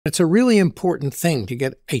It's a really important thing to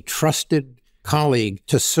get a trusted colleague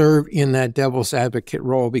to serve in that devil's advocate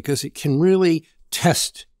role because it can really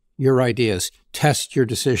test your ideas, test your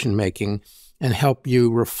decision making, and help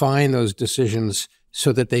you refine those decisions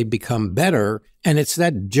so that they become better. And it's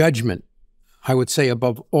that judgment, I would say,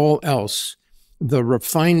 above all else, the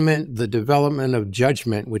refinement, the development of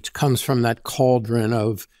judgment, which comes from that cauldron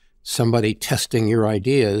of somebody testing your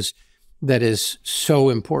ideas, that is so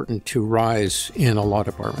important to rise in a law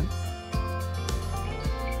department.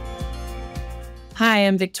 Hi,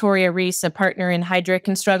 I'm Victoria Reese, a partner in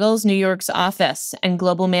Heidrick & Struggles, New York's office, and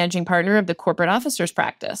global managing partner of the corporate officers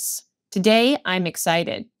practice. Today, I'm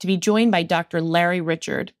excited to be joined by Dr. Larry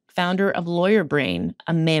Richard, founder of LawyerBrain,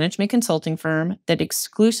 a management consulting firm that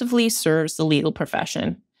exclusively serves the legal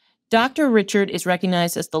profession. Dr. Richard is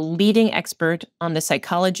recognized as the leading expert on the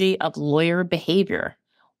psychology of lawyer behavior.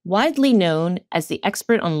 Widely known as the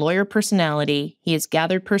expert on lawyer personality, he has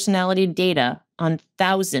gathered personality data on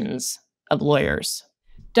thousands of lawyers.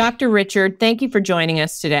 Dr. Richard, thank you for joining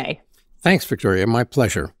us today. Thanks, Victoria. My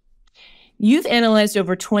pleasure. You've analyzed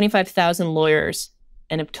over 25,000 lawyers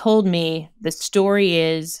and have told me the story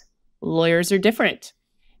is lawyers are different.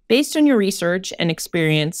 Based on your research and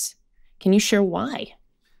experience, can you share why?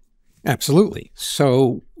 Absolutely.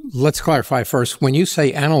 So let's clarify first. When you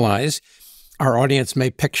say analyze, our audience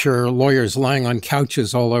may picture lawyers lying on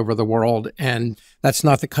couches all over the world, and that's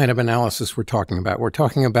not the kind of analysis we're talking about. We're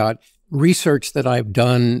talking about research that I've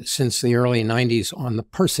done since the early 90s on the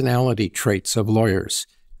personality traits of lawyers.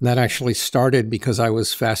 And that actually started because I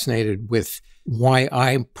was fascinated with why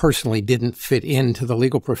I personally didn't fit into the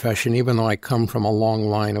legal profession, even though I come from a long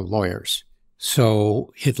line of lawyers.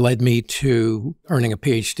 So it led me to earning a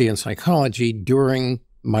PhD in psychology. During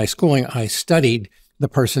my schooling, I studied the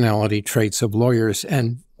personality traits of lawyers.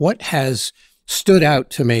 And what has stood out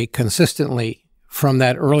to me consistently from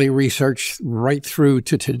that early research right through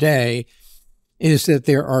to today is that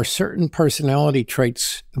there are certain personality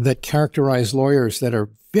traits that characterize lawyers that are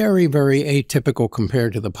very, very atypical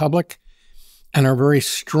compared to the public and are very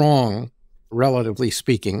strong, relatively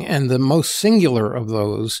speaking. And the most singular of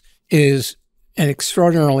those is an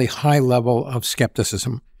extraordinarily high level of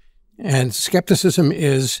skepticism. And skepticism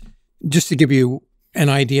is, just to give you an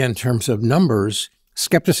idea in terms of numbers,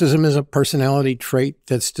 skepticism is a personality trait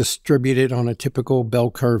that's distributed on a typical bell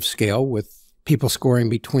curve scale with people scoring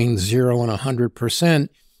between 0 and 100%.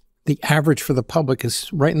 The average for the public is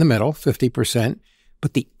right in the middle, 50%,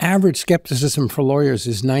 but the average skepticism for lawyers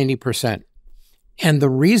is 90%. And the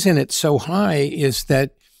reason it's so high is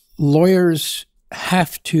that lawyers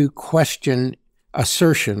have to question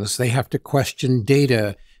assertions, they have to question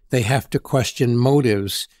data, they have to question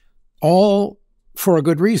motives, all for a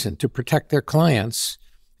good reason, to protect their clients.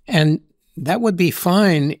 And that would be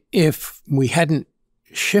fine if we hadn't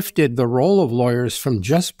shifted the role of lawyers from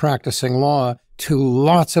just practicing law to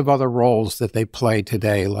lots of other roles that they play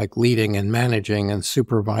today, like leading and managing and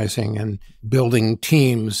supervising and building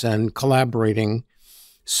teams and collaborating.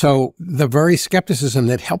 So the very skepticism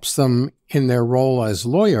that helps them in their role as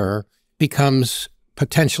lawyer becomes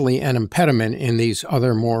potentially an impediment in these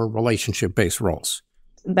other more relationship-based roles.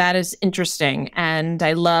 That is interesting. And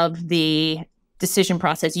I love the decision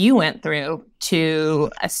process you went through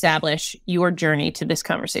to establish your journey to this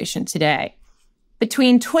conversation today.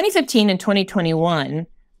 Between 2015 and 2021,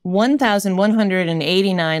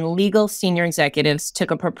 1,189 legal senior executives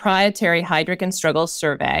took a proprietary Heidrick & Struggles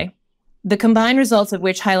survey, the combined results of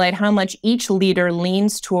which highlight how much each leader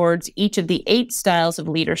leans towards each of the 8 styles of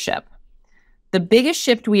leadership. The biggest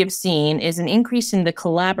shift we have seen is an increase in the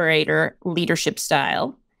collaborator leadership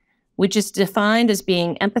style, which is defined as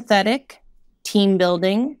being empathetic, team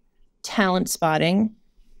building, talent spotting,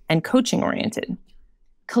 and coaching oriented.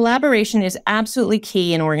 Collaboration is absolutely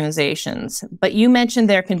key in organizations, but you mentioned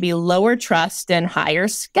there can be lower trust and higher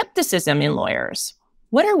skepticism in lawyers.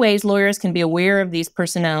 What are ways lawyers can be aware of these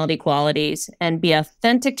personality qualities and be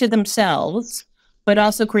authentic to themselves, but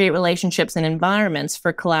also create relationships and environments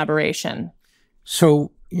for collaboration?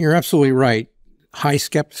 So you're absolutely right. High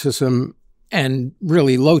skepticism and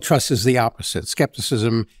really low trust is the opposite.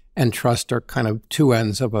 Skepticism and trust are kind of two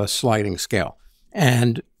ends of a sliding scale.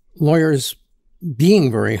 And lawyers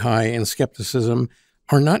being very high in skepticism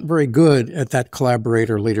are not very good at that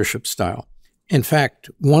collaborator leadership style. In fact,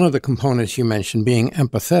 one of the components you mentioned being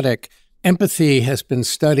empathetic, empathy has been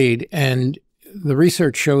studied, and the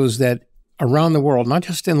research shows that around the world, not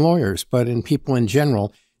just in lawyers, but in people in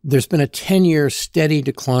general, there's been a 10-year steady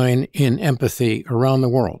decline in empathy around the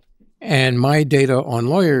world. And my data on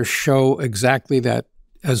lawyers show exactly that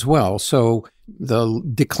as well. So the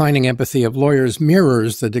declining empathy of lawyers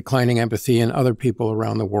mirrors the declining empathy in other people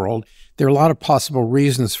around the world. There are a lot of possible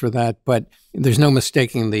reasons for that, but there's no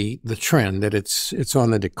mistaking the trend that it's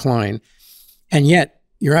on the decline. And yet,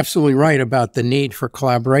 you're absolutely right about the need for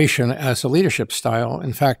collaboration as a leadership style.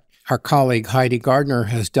 In fact, our colleague Heidi Gardner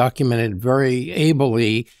has documented very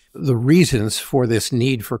ably the reasons for this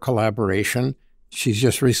need for collaboration. She's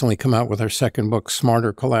just recently come out with her second book,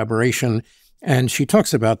 Smarter Collaboration, and she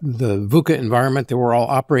talks about the VUCA environment that we're all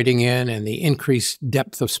operating in and the increased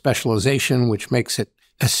depth of specialization, which makes it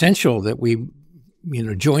essential that we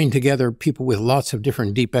join together people with lots of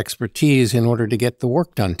different deep expertise in order to get the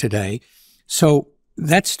work done today. So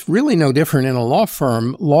that's really no different in a law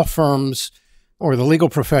firm. Law firms or the legal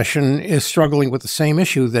profession is struggling with the same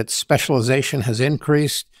issue, that specialization has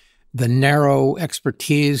increased, the narrow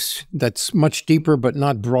expertise that's much deeper but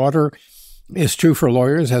not broader is true for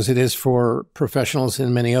lawyers as it is for professionals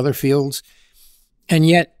in many other fields. And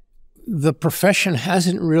yet the profession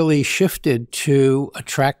hasn't really shifted to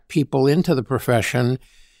attract people into the profession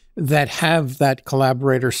that have that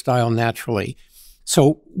collaborator style naturally.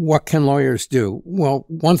 So what can lawyers do? Well,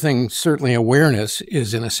 one thing, certainly awareness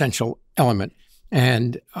is an essential element.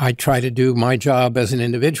 And I try to do my job as an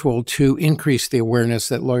individual to increase the awareness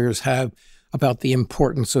that lawyers have about the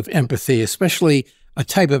importance of empathy, especially a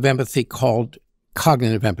type of empathy called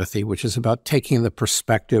cognitive empathy, which is about taking the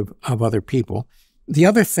perspective of other people. The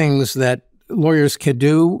other things that lawyers can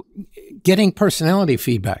do, getting personality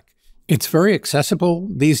feedback. It's very accessible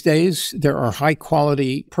these days. There are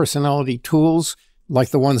high-quality personality tools like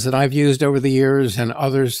the ones that I've used over the years and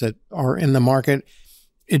others that are in the market.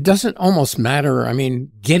 It doesn't almost matter. I mean,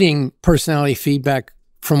 getting personality feedback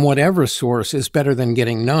from whatever source is better than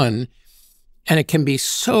getting none. And it can be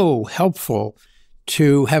so helpful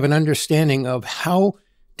to have an understanding of how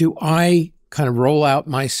do I kind of roll out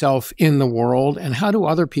myself in the world and how do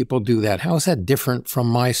other people do that? How is that different from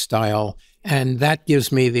my style? And that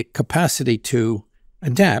gives me the capacity to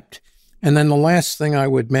adapt. And then the last thing I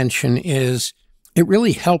would mention is it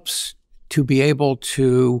really helps to be able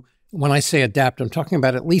to, when I say adapt, I'm talking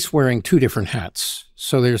about at least wearing two different hats.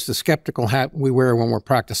 So there's the skeptical hat we wear when we're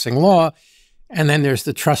practicing law, and then there's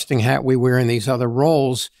the trusting hat we wear in these other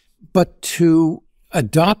roles. But to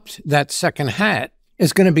adopt that second hat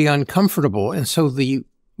is going to be uncomfortable. And so the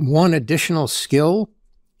one additional skill,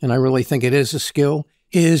 and I really think it is a skill,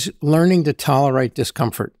 is learning to tolerate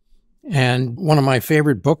discomfort. And one of my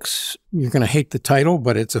favorite books, you're going to hate the title,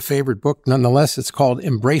 but it's a favorite book nonetheless. It's called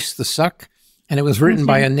Embrace the Suck. And it was written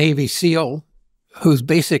by a Navy SEAL whose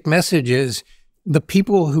basic message is the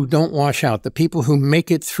people who don't wash out, the people who make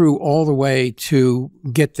it through all the way to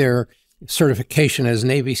get their certification as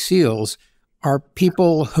Navy SEALs are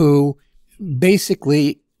people who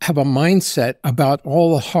basically have a mindset about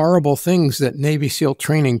all the horrible things that Navy SEAL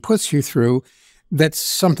training puts you through. That's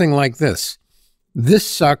something like this. This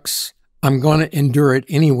sucks. I'm going to endure it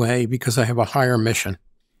anyway because I have a higher mission.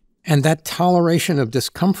 And that toleration of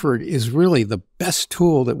discomfort is really the best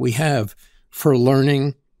tool that we have for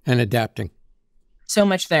learning and adapting. So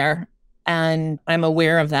much there. And I'm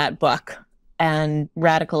aware of that book and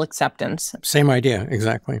radical acceptance. Same idea,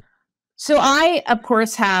 exactly. So I, of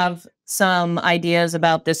course, have some ideas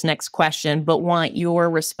about this next question, but want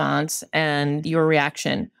your response and your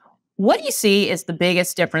reaction. What do you see is the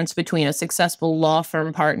biggest difference between a successful law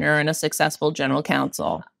firm partner and a successful general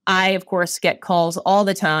counsel? I, of course, get calls all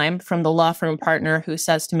the time from the law firm partner who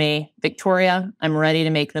says to me, Victoria, I'm ready to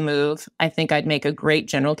make the move. I think I'd make a great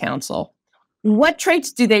general counsel. What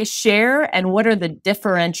traits do they share and what are the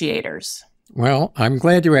differentiators? Well, I'm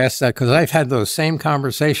glad you asked that because I've had those same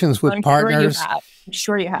conversations with partners. I'm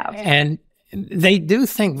sure you have. And they do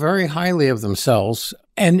think very highly of themselves.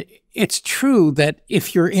 And it's true that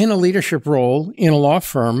if you're in a leadership role in a law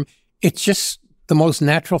firm, it's just the most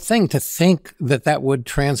natural thing to think that that would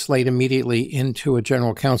translate immediately into a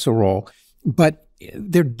general counsel role. But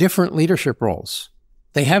they're different leadership roles.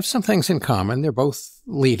 They have some things in common. They're both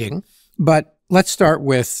leading. But let's start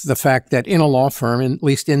with the fact that in a law firm, at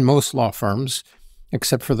least in most law firms,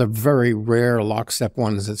 except for the very rare lockstep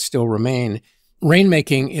ones that still remain,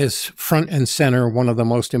 rainmaking is front and center, one of the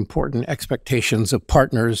most important expectations of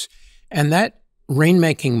partners. And that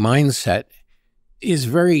rainmaking mindset is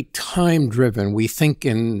very time-driven. We think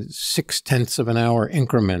in 0.6 of an hour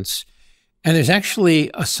increments. And there's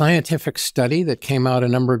actually a scientific study that came out a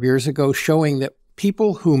number of years ago showing that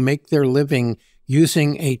people who make their living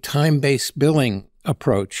using a time-based billing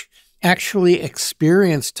approach actually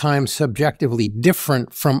experience time subjectively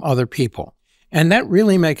different from other people. And that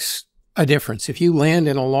really makes a difference. If you land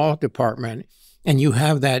in a law department and you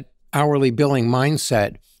have that hourly billing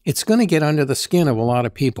mindset, it's going to get under the skin of a lot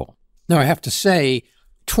of people. Now, I have to say,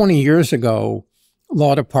 20 years ago,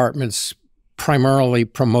 law departments primarily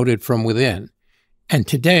promoted from within. And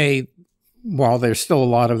today, while there's still a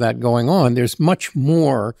lot of that going on, there's much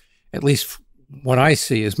more, at least what I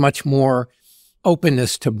see, is much more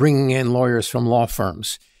openness to bringing in lawyers from law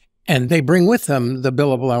firms. And they bring with them the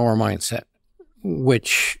billable hour mindset,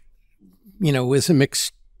 which, is a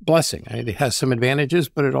mixed blessing. It has some advantages,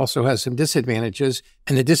 but it also has some disadvantages.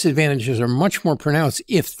 And the disadvantages are much more pronounced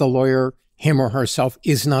if the lawyer, him or herself,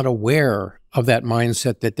 is not aware of that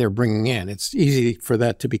mindset that they're bringing in. It's easy for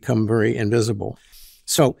that to become very invisible.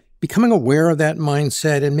 So becoming aware of that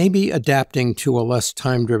mindset and maybe adapting to a less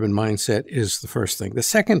time-driven mindset is the first thing. The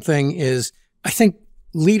second thing is, I think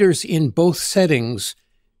leaders in both settings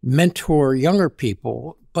mentor younger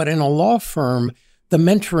people, but in a law firm, the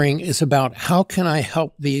mentoring is about how can I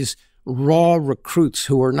help these raw recruits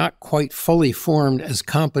who are not quite fully formed as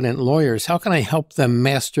competent lawyers? How can I help them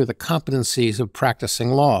master the competencies of practicing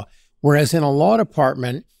law? Whereas in a law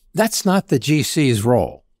department, that's not the GC's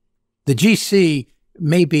role. The GC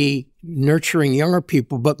may be nurturing younger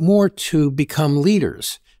people, but more to become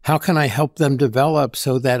leaders. How can I help them develop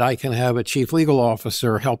so that I can have a chief legal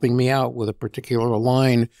officer helping me out with a particular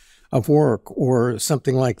line of work or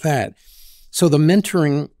something like that? So the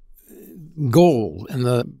mentoring goal and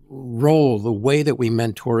the role, the way that we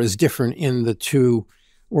mentor is different in the two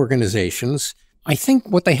organizations. I think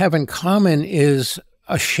what they have in common is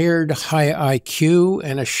a shared high IQ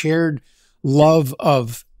and a shared love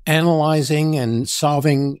of analyzing and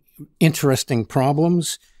solving interesting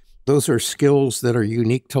problems. Those are skills that are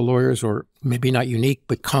unique to lawyers, or maybe not unique,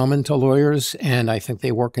 but common to lawyers. And I think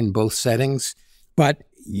they work in both settings. But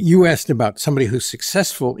you asked about somebody who's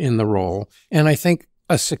successful in the role. And I think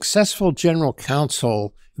a successful general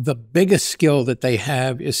counsel, the biggest skill that they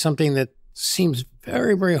have is something that seems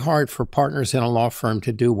very, very hard for partners in a law firm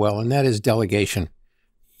to do well, and that is delegation.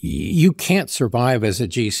 You can't survive as a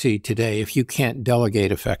GC today if you can't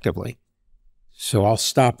delegate effectively. So I'll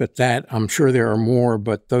stop at that. I'm sure there are more,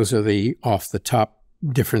 but those are the off-the-top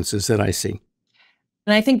differences that I see.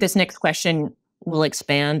 And I think this next question will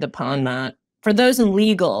expand upon that. For those in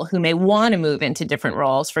legal who may want to move into different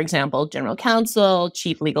roles, for example, general counsel,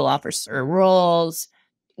 chief legal officer roles,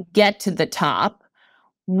 get to the top,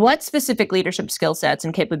 what specific leadership skill sets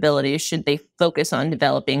and capabilities should they focus on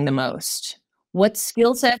developing the most? What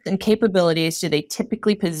skill sets and capabilities do they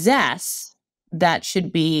typically possess that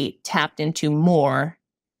should be tapped into more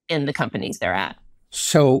in the companies they're at?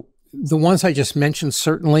 So the ones I just mentioned,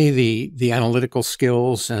 certainly the analytical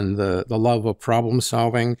skills and the love of problem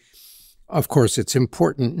solving. Of course, it's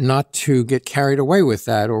important not to get carried away with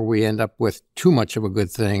that, or we end up with too much of a good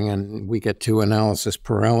thing and we get to analysis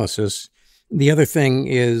paralysis. The other thing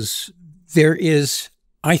is there is,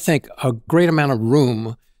 I think, a great amount of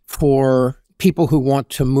room for people who want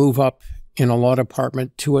to move up in a law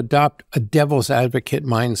department to adopt a devil's advocate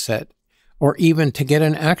mindset, or even to get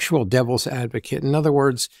an actual devil's advocate. In other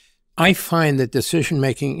words, I find that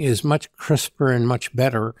decision-making is much crisper and much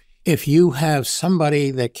better if you have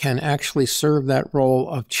somebody that can actually serve that role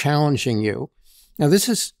of challenging you. Now, this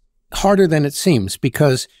is harder than it seems,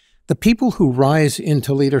 because the people who rise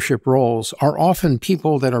into leadership roles are often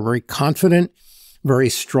people that are very confident, very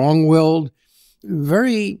strong-willed,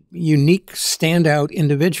 very unique, standout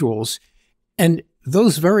individuals. And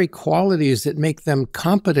those very qualities that make them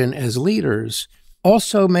competent as leaders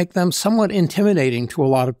also make them somewhat intimidating to a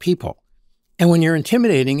lot of people. And when you're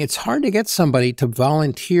intimidating, it's hard to get somebody to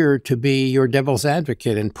volunteer to be your devil's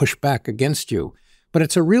advocate and push back against you. But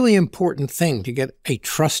it's a really important thing to get a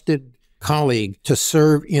trusted colleague to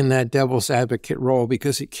serve in that devil's advocate role,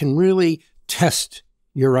 because it can really test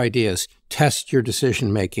your ideas, test your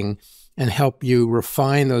decision-making, and help you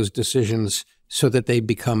refine those decisions so that they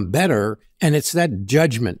become better. And it's that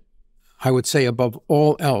judgment, I would say, above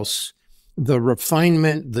all else, the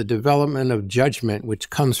refinement, the development of judgment, which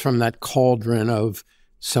comes from that cauldron of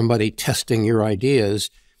somebody testing your ideas,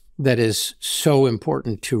 that is so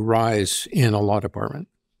important to rise in a law department.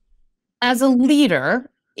 As a leader,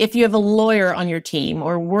 if you have a lawyer on your team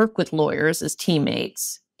or work with lawyers as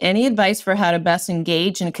teammates, any advice for how to best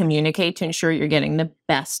engage and communicate to ensure you're getting the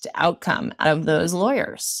best outcome out of those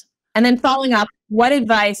lawyers? And then following up, what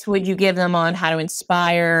advice would you give them on how to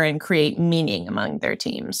inspire and create meaning among their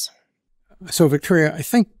teams? So, Victoria, I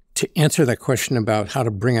think to answer that question about how to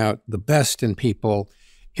bring out the best in people,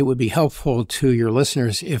 it would be helpful to your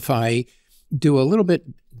listeners if I do a little bit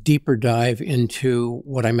deeper dive into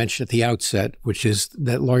what I mentioned at the outset, which is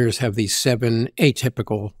that lawyers have these 7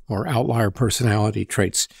 atypical or outlier personality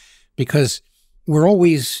traits. Because we're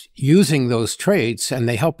always using those traits and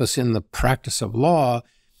they help us in the practice of law.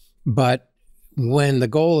 But when the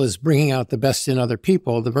goal is bringing out the best in other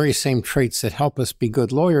people, the very same traits that help us be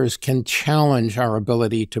good lawyers can challenge our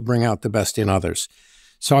ability to bring out the best in others.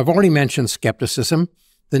 So I've already mentioned skepticism.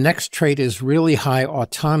 The next trait is really high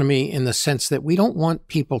autonomy in the sense that we don't want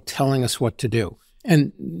people telling us what to do.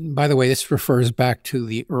 And by the way, this refers back to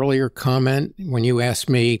the earlier comment when you asked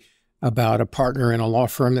me about a partner in a law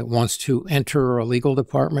firm that wants to enter a legal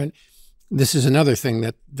department. This is another thing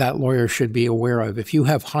that lawyer should be aware of. If you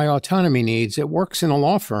have high autonomy needs, it works in a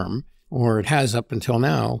law firm, or it has up until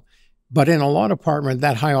now. But in a law department,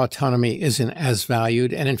 that high autonomy isn't as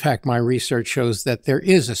valued. And in fact, my research shows that there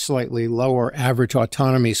is a slightly lower average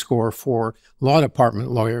autonomy score for law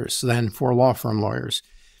department lawyers than for law firm lawyers.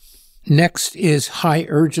 Next is high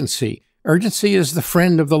urgency. Urgency is the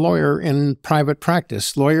friend of the lawyer in private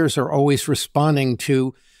practice. Lawyers are always responding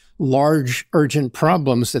to large, urgent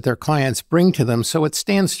problems that their clients bring to them. So it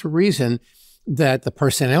stands to reason that the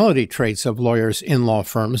personality traits of lawyers in law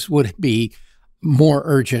firms would be more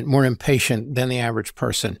urgent, more impatient than the average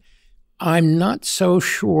person. I'm not so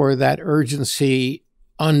sure that urgency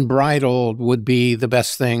unbridled would be the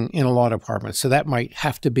best thing in a law department. So that might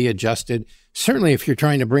have to be adjusted. Certainly, if you're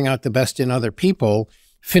trying to bring out the best in other people,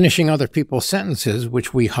 finishing other people's sentences,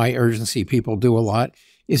 which we high urgency people do a lot,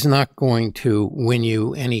 is not going to win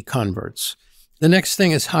you any converts. The next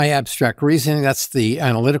thing is high abstract reasoning. That's the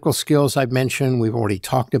analytical skills I've mentioned. We've already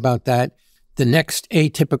talked about that. The next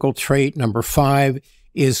atypical trait, number 5,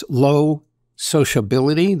 is low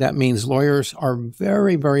sociability. That means lawyers are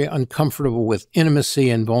very, very uncomfortable with intimacy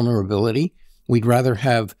and vulnerability. We'd rather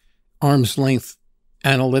have arm's length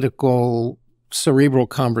analytical, cerebral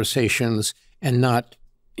conversations and not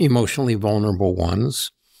emotionally vulnerable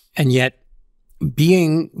ones. And yet,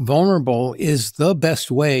 being vulnerable is the best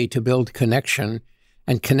way to build connection,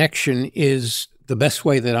 and connection is the best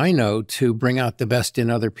way that I know to bring out the best in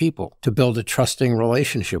other people, to build a trusting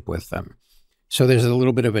relationship with them. So there's a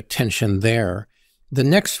little bit of a tension there. The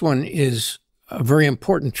next one is a very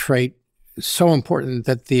important trait, so important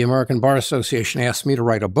that the American Bar Association asked me to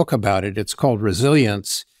write a book about it. It's called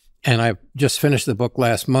Resilience, and I've just finished the book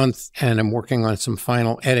last month, and I'm working on some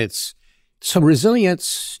final edits. So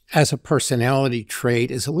resilience as a personality trait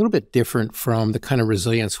is a little bit different from the kind of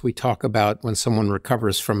resilience we talk about when someone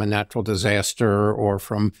recovers from a natural disaster or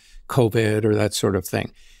from COVID or that sort of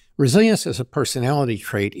thing. Resilience as a personality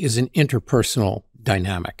trait is an interpersonal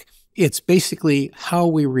dynamic. It's basically how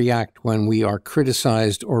we react when we are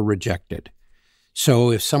criticized or rejected. So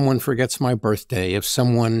if someone forgets my birthday, if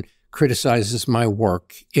someone criticizes my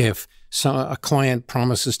work, if a client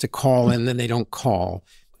promises to call and then they don't call,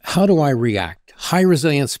 how do I react? High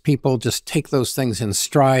resilience people just take those things in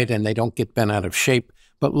stride and they don't get bent out of shape.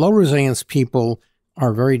 But low resilience people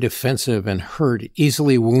are very defensive and hurt,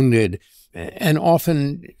 easily wounded, and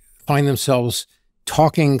often find themselves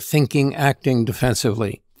talking, thinking, acting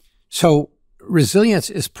defensively. So resilience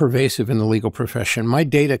is pervasive in the legal profession. My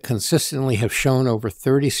data consistently have shown over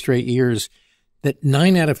 30 straight years that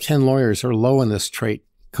 9 out of 10 lawyers are low in this trait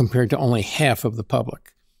compared to only half of the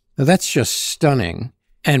public. Now, that's just stunning.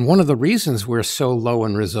 And one of the reasons we're so low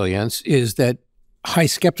in resilience is that high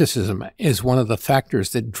skepticism is one of the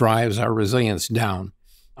factors that drives our resilience down.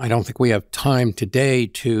 I don't think we have time today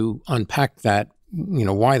to unpack that,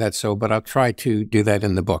 why that's so, but I'll try to do that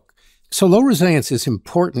in the book. So low resilience is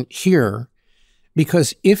important here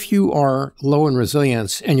because if you are low in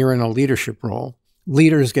resilience and you're in a leadership role,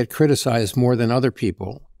 leaders get criticized more than other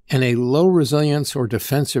people. And a low resilience or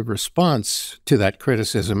defensive response to that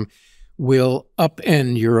criticism will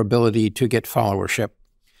upend your ability to get followership.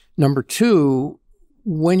 Number 2,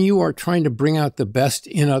 when you are trying to bring out the best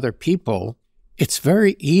in other people, it's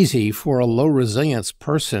very easy for a low resilience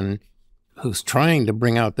person who's trying to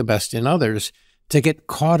bring out the best in others to get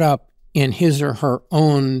caught up in his or her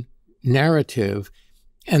own narrative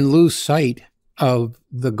and lose sight of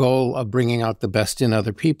the goal of bringing out the best in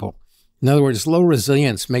other people. In other words, low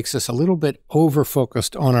resilience makes us a little bit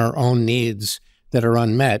over-focused on our own needs that are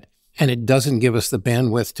unmet, and it doesn't give us the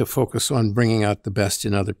bandwidth to focus on bringing out the best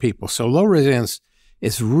in other people. So low resilience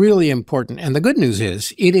is really important. And the good news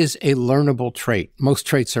is it is a learnable trait. Most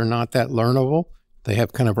traits are not that learnable. They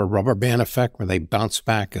have kind of a rubber band effect where they bounce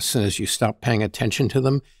back as soon as you stop paying attention to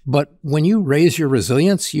them. But when you raise your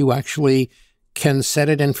resilience, you actually can set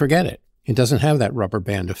it and forget it. It doesn't have that rubber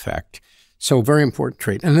band effect. So very important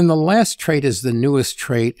trait. And then the last trait is the newest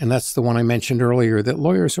trait, and that's the one I mentioned earlier, that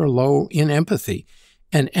lawyers are low in empathy.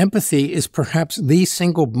 And empathy is perhaps the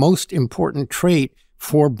single most important trait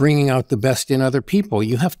for bringing out the best in other people.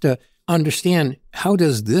 You have to understand, how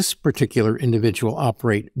does this particular individual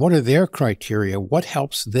operate? What are their criteria? What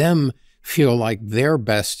helps them feel like their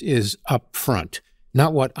best is up front?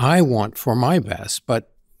 Not what I want for my best,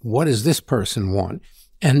 but what does this person want?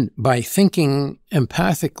 And by thinking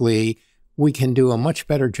empathically, we can do a much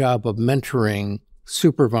better job of mentoring,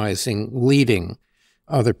 supervising, leading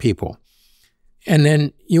other people. And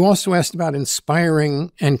then you also asked about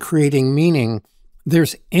inspiring and creating meaning.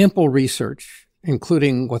 There's ample research,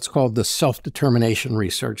 including what's called the self-determination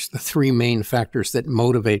research, the three main factors that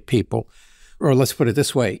motivate people. Or let's put it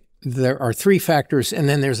this way, there are three factors, and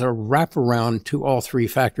then there's a wraparound to all three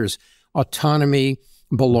factors. Autonomy,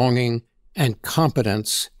 belonging, and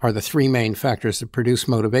competence are the three main factors that produce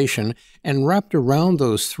motivation. And wrapped around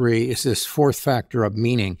those three is this fourth factor of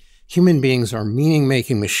meaning. Human beings are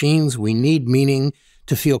meaning-making machines. We need meaning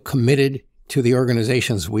to feel committed to the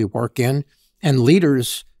organizations we work in. And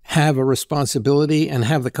leaders have a responsibility and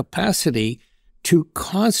have the capacity to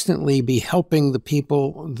constantly be helping the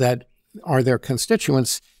people that are their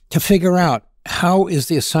constituents to figure out, how is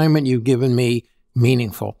the assignment you've given me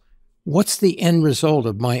meaningful? What's the end result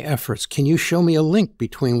of my efforts? Can you show me a link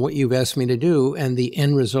between what you've asked me to do and the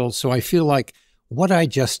end result, so I feel like what I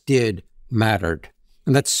just did mattered?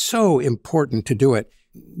 And that's so important to do it.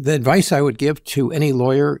 The advice I would give to any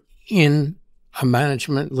lawyer in a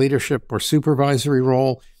management, leadership, or supervisory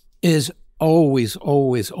role is always,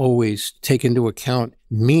 always, always take into account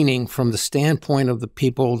meaning from the standpoint of the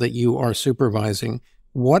people that you are supervising.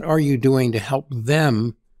 What are you doing to help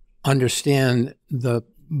them understand the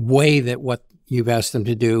way that what you've asked them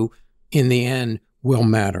to do in the end will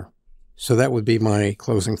matter? So that would be my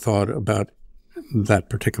closing thought about that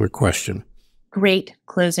particular question. Great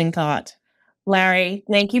closing thought. Larry,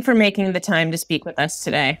 thank you for making the time to speak with us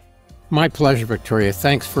today. My pleasure, Victoria.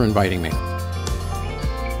 Thanks for inviting me.